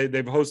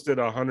hosted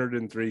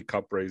 103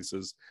 Cup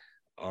races.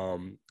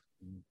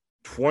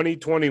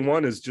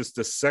 2021 is just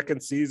the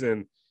second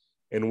season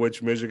in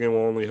which Michigan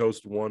will only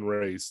host one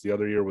race. The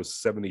other year was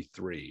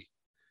 73.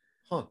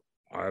 Huh.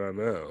 I don't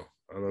know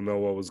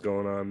what was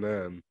going on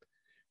then.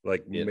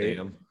 Like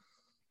Vietnam.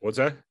 What's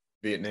that?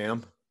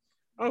 Vietnam.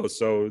 Oh,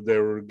 so they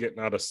were getting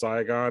out of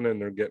Saigon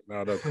and they're getting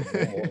out of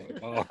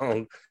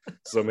Kabul.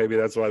 So maybe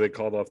that's why they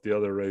called off the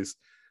other race.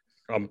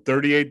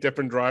 38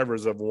 different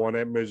drivers have won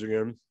at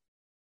Michigan.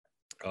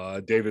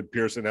 David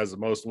Pearson has the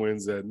most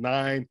wins at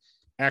 9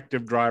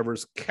 active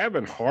drivers.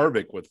 Kevin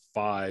Harvick with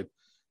 5.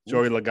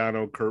 Joey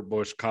Logano, Kurt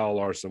Busch, Kyle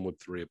Larson with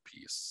 3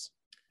 apiece.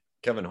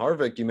 Kevin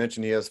Harvick, you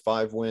mentioned he has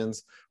 5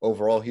 wins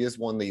overall. He has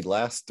won the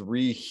last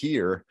 3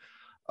 here.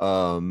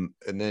 And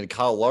then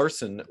Kyle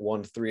Larson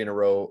won 3 in a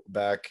row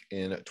back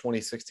in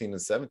 2016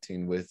 and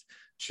 17 with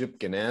Chip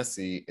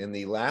Ganassi. In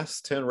the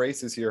last 10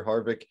 races here,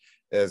 Harvick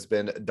has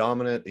been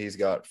dominant. He's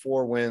got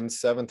 4 wins,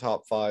 7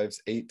 top 5s,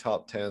 8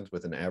 top 10s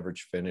with an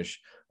average finish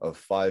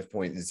of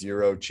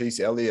 5.0. Chase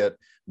Elliott,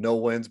 no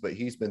wins, but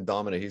he's been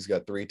dominant. He's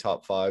got 3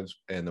 top 5s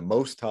and the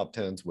most top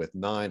 10s with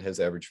 9. His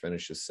average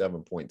finish is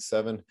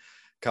 7.7.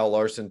 Kyle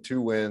Larson,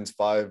 2 wins,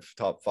 5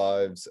 top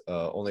 5s,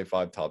 only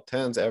 5 top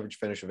 10s, average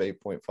finish of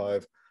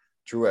 8.5.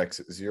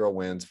 Truex, 0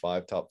 wins,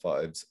 5 top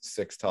 5s,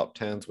 6 top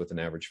 10s with an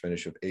average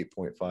finish of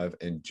 8.5.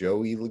 And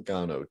Joey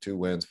Logano, 2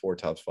 wins, 4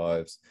 top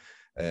 5s,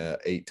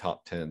 8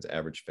 top 10s,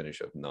 average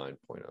finish of 9.0.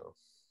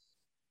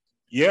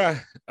 Yeah.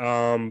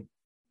 God,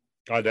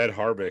 that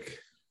Harvick.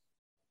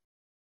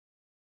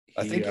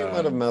 I think you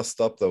might have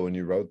messed up though when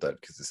you wrote that,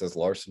 because it says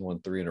Larson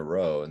won 3 in a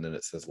row, and then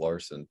it says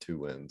Larson 2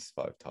 wins,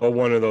 5 top. But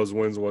one of those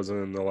wins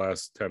wasn't in the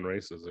last 10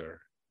 races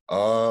there.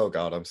 Oh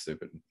God, I'm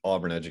stupid.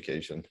 Auburn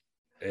education.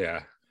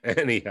 Yeah.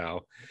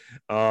 Anyhow,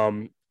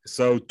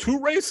 so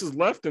 2 races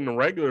left in the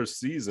regular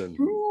season.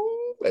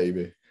 Ooh,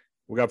 baby.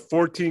 We got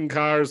 14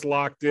 cars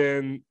locked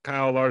in.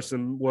 Kyle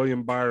Larson,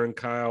 William Byron,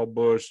 Kyle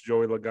Busch,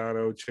 Joey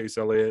Logano, Chase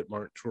Elliott,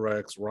 Martin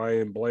Truex,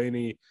 Ryan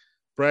Blaney,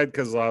 Brad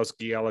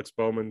Keselowski, Alex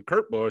Bowman,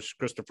 Kurt Busch,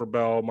 Christopher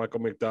Bell,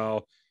 Michael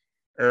McDowell,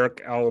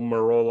 Eric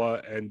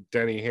Almirola, and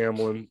Denny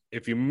Hamlin.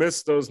 If you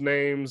missed those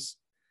names,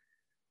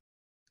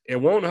 it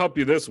won't help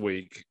you this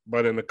week,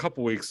 but in a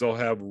couple weeks they'll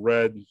have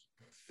red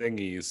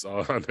thingies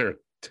on their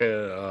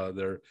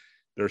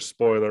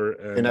spoiler.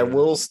 And I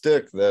will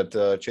stick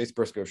that Chase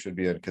Briscoe should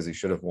be in, because he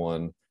should have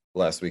won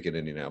last week in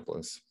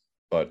Indianapolis.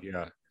 But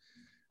yeah,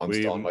 I'm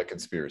still on my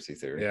conspiracy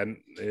theory. And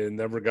it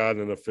never got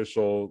an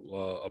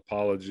official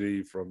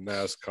apology from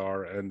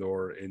NASCAR and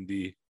or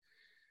Indy.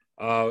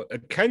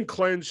 Can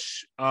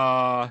clinch.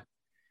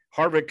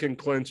 Harvick can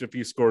clinch if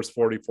he scores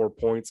 44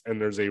 points and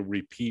there's a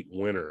repeat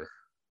winner.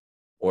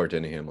 Or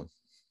Denny Hamlin.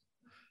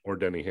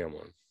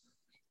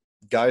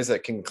 Guys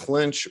that can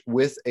clinch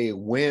with a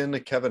win: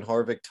 Kevin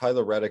Harvick,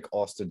 Tyler Reddick,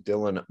 Austin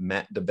Dillon,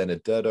 Matt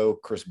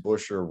DiBenedetto, Chris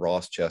Buescher,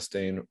 Ross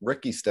Chastain,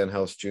 Ricky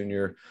Stenhouse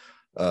Jr.,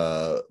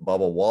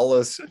 Bubba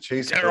Wallace,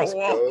 Chase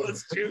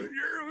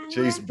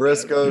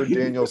Briscoe,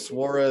 Daniel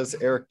Suarez,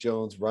 Eric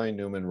Jones, Ryan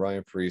Newman,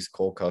 Ryan Preece,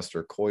 Cole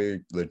Custer, Coy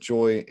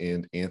LaJoie,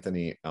 and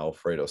Anthony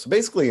Alfredo. So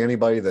basically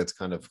anybody that's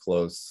kind of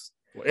close.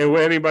 And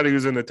anybody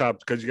who's in the top,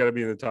 because you got to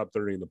be in the top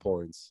 30 in the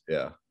points.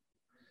 Yeah.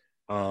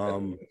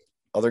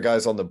 Other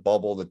guys on the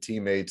bubble, the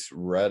teammates,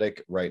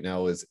 Reddick right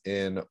now is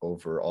in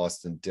over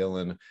Austin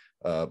Dillon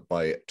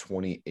by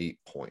 28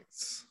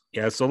 points.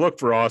 Yeah, so look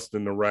for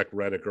Austin to wreck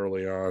Reddick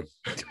early on.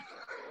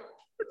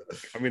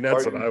 I mean,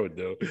 that's what I would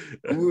do.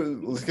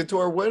 Let's get to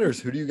our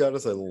winners. Who do you got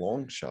as a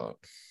long shot?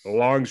 A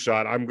long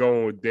shot. I'm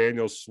going with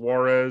Daniel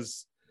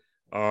Suarez.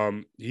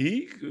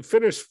 He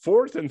finished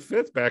 4th and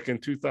 5th back in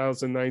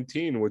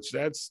 2019, which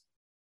that's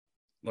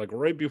like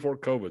right before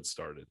COVID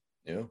started.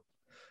 Yeah.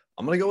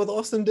 I'm going to go with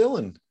Austin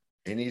Dillon.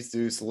 He needs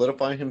to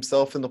solidify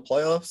himself in the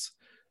playoffs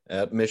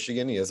at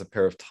Michigan. He has a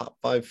pair of top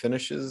 5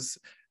 finishes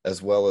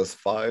as well as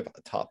 5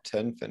 top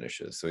 10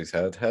 finishes. So he's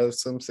had to have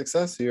some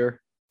success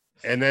here.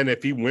 And then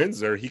if he wins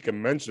there, he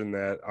can mention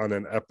that on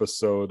an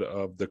episode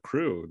of The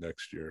Crew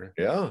next year.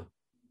 Yeah.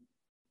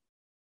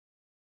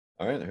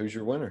 All right. Who's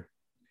your winner?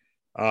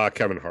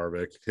 Kevin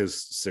Harvick.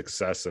 His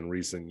success in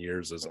recent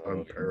years is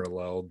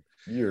unparalleled.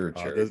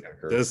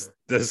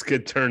 This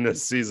could turn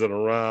this season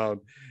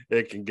around.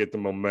 It can get the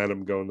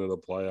momentum going to the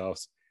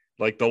playoffs.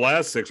 Like the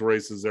last 6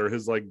 races there,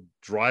 his like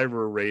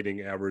driver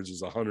rating average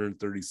is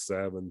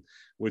 137,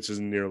 which is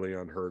nearly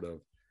unheard of,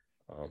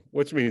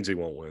 which means he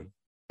won't win.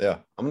 Yeah,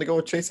 I'm going to go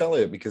with Chase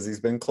Elliott because he's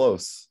been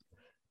close.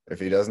 If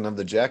he doesn't have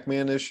the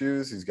Jackman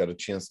issues, he's got a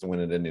chance to win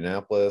at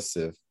Indianapolis.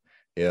 If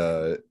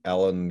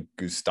Alan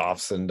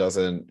Gustafsson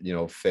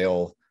doesn't,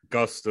 fail.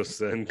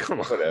 Gustafson, come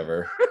on.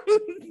 Whatever.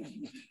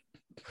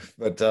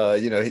 But,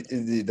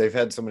 they've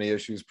had so many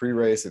issues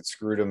pre-race. It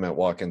screwed him at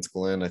Watkins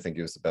Glen. I think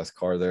he was the best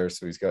car there.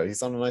 So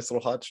he's on a nice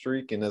little hot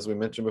streak. And as we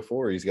mentioned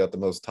before, he's got the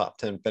most top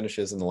 10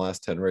 finishes in the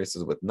last 10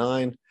 races with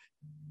 9.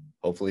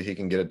 Hopefully he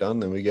can get it done.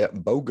 Then we get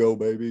Bogo,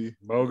 baby.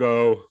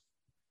 Bogo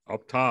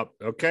up top.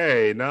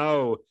 Okay,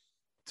 now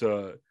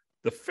to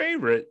the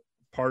favorite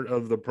part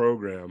of the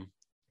program.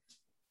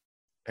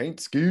 Paint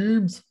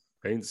schemes.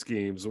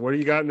 What do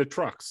you got in the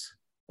trucks?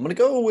 I'm going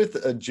to go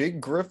with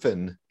Jake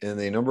Griffin in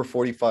the number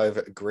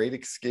 45 Great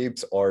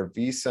Escapes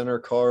RV Center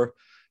car.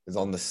 Is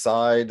on the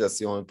side. That's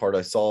the only part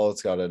I saw.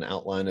 It's got an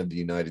outline of the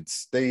United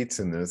States,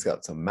 and then it's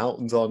got some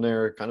mountains on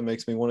there. It kind of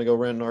makes me want to go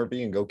rent an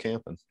RV and go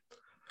camping.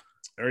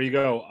 There you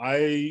go.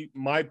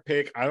 My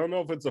pick, I don't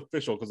know if it's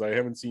official because I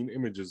haven't seen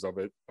images of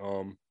it.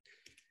 On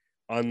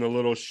the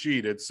little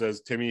sheet, it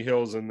says Timmy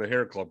Hill's in the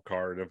Hair Club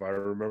car. And if I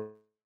remember,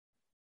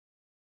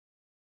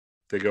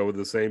 they go with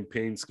the same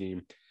paint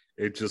scheme.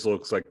 It just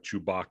looks like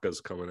Chewbacca's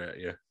coming at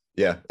you.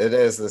 Yeah, it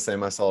is the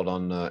same. I saw it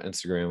on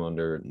Instagram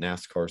under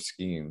NASCAR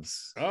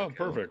schemes. Oh,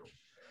 perfect.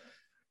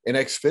 In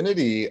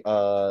Xfinity,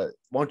 why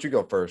don't you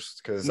go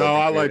first? Because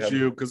I'll let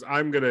you. Because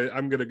I'm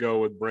gonna go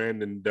with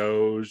Brandon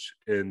Doge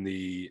in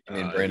the.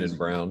 Brandon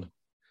Brown.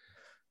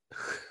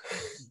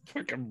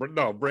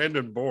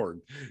 Brandon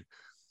Bourne.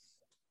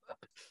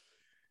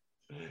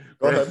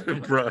 Go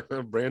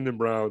ahead. Brandon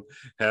Brown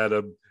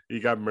he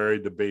got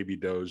married to Baby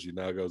Doge. He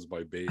now goes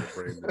by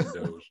Brandon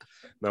Doge.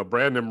 Now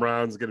Brandon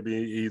Brown's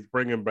he's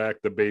bringing back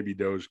the Baby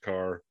Doge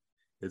car.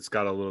 It's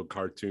got a little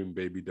cartoon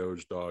Baby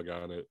Doge dog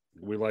on it.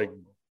 We like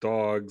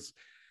dogs.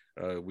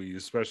 We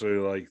especially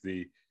like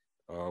the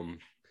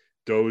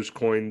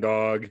Dogecoin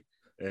dog.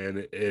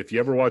 And if you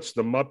ever watched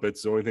the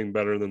Muppets, the only thing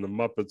better than the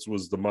Muppets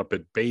was the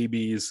Muppet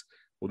Babies.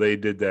 Well, they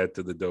did that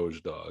to the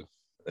Doge dog.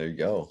 There you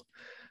go.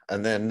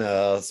 And then,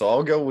 so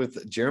I'll go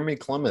with Jeremy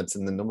Clements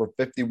in the number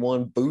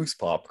 51 Boost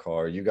Pop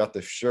car. You got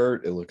the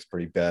shirt. It looks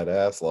pretty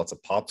badass. Lots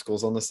of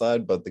popsicles on the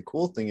side. But the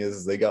cool thing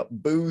is they got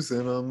booze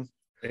in them.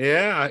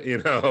 Yeah,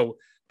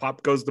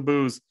 pop goes the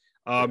booze.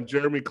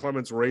 Jeremy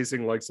Clements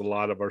Racing likes a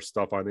lot of our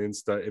stuff on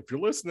Insta. If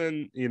you're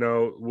listening,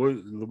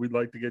 we'd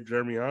like to get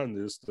Jeremy on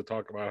this to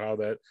talk about how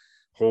that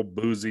whole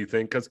boozy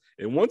thing.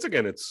 And once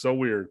again, it's so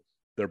weird.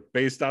 They're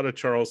based out of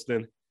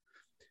Charleston.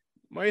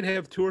 Might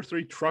have 2 or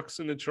 3 trucks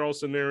in the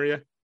Charleston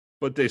area,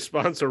 but they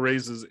sponsor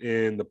races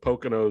in the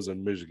Poconos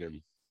and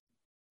Michigan.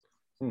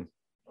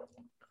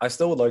 I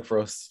still would like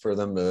for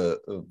them to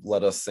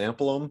let us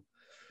sample them.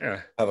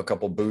 Yeah. Have a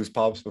couple booze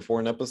pops before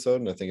an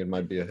episode, and I think it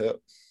might be a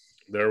hit.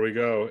 There we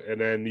go.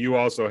 And then you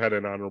also had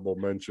an honorable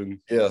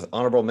mention. Yeah,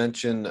 honorable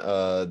mention,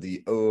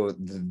 the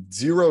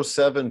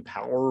 07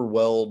 Power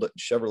Weld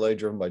Chevrolet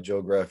driven by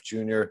Joe Graff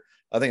Jr.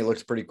 I think it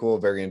looks pretty cool,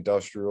 very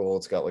industrial.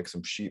 It's got like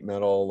some sheet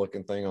metal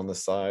looking thing on the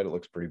side. It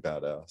looks pretty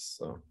badass.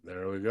 So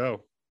there we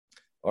go.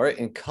 All right,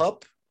 in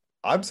Cup,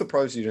 I'm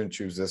surprised you didn't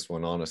choose this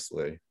one,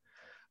 honestly.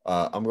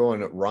 I'm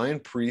going Ryan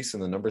Preece in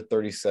the number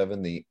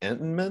 37, the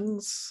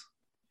Entenmann's. Is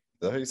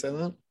that how you say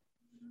that?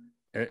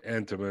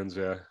 Entenmann's,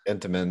 yeah.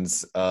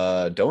 Entenmann's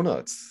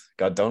donuts.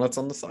 Got donuts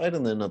on the side,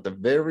 and then at the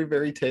very,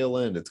 very tail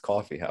end, it's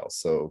coffee house.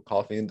 So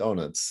coffee and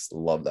donuts,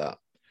 love that.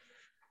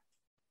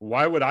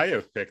 Why would I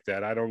have picked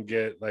that? I don't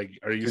get,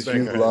 are you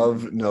saying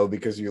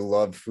because you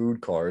love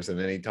food cars, and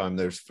anytime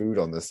there's food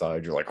on the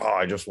side, you're like, oh,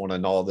 I just want to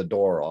gnaw the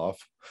door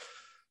off.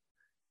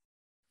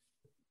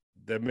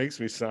 That makes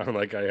me sound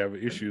like I have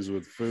issues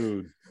with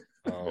food.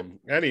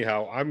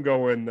 Anyhow, I'm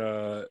going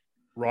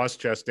Ross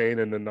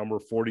Chastain in the number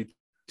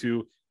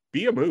 42.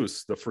 Be a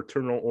Moose, the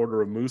Fraternal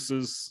Order of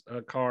Mooses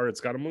car.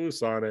 It's got a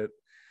moose on it.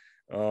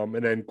 And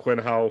then Quinn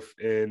Houff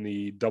in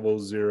the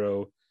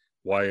 00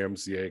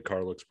 YMCA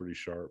car looks pretty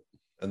sharp.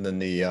 And then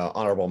the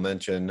honorable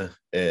mention,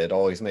 it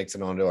always makes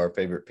it onto our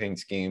favorite paint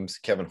schemes,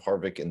 Kevin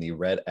Harvick in the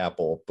Red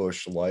Apple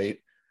Busch Light.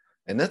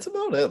 And that's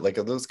about it. Like,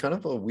 it was kind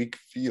of a weak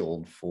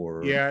field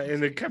for. Yeah,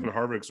 and then Kevin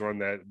Harvick's run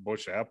that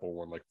Busch Apple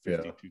one like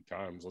 52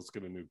 times. Let's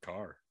get a new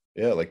car.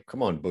 Yeah, like,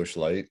 come on, Busch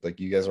Light. Like,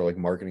 you guys are like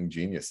marketing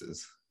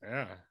geniuses.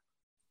 Yeah.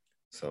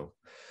 So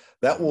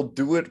that will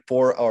do it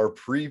for our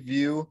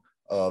preview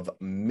of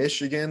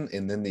Michigan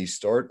and then the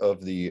start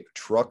of the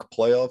truck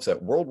playoffs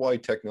at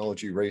Worldwide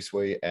Technology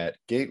Raceway at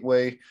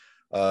Gateway.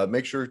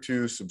 Make sure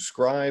to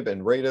subscribe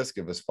and rate us,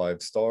 give us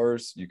 5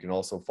 stars. You can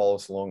also follow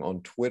us along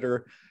on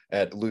Twitter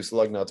at Loose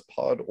Lugnuts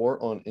Pod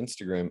or on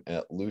Instagram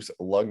at Loose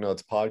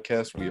Lugnuts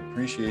Podcast. We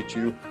appreciate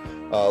you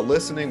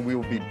listening. We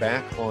will be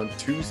back on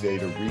Tuesday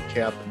to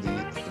recap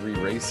the 3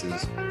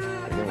 races.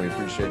 Again, we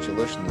appreciate you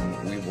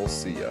listening. We will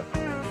see you.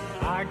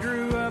 I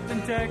grew up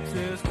in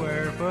Texas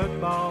where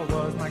football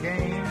was my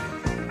game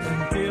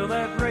until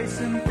that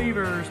racing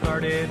fever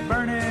started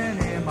burning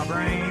in my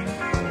brain.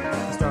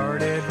 I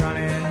started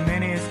running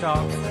mini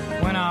stocks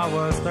when I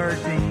was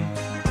 13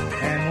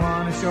 and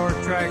won a short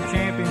track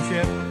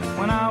championship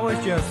when I was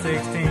just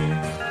 16.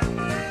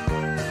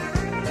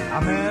 I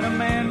met a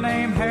man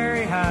named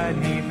Harry Hyde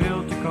and he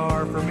built a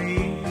car for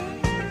me,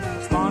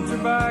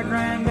 sponsored by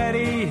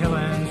Granddaddy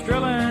Hillens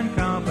Drilling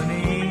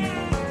Company.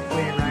 We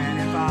ran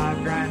in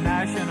 5 Grand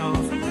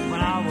Nationals when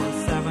I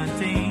was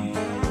 17.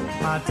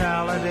 My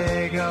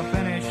Talladega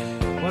finish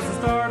was the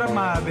start of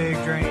my big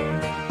dream.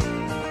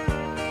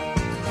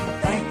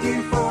 Thank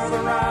you for the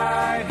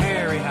ride,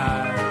 Harry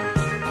Hyde.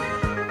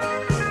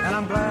 And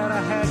I'm glad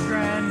I had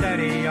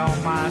Granddaddy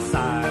on my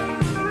side.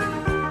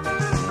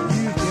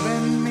 You've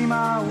given me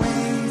my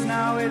wings,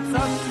 now it's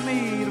up to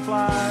me to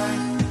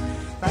fly.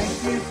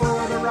 Thank you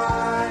for the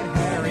ride,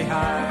 Harry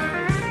Hyde.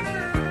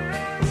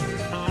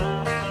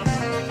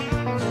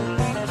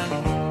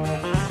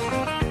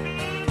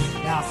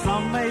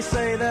 Some may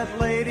say that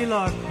Lady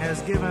Luck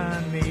has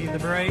given me the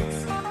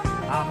breaks.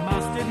 I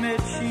must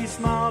admit she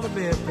smiled a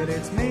bit, but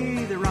it's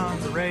me that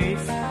runs the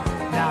race.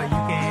 Now you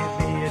can't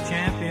be a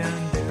champion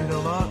due to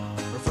luck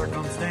or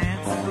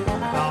circumstance.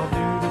 I'll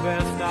do the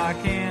best I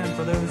can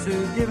for those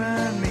who've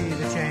given me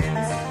the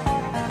chance.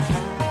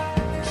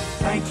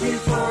 Thank you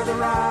for the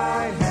ride.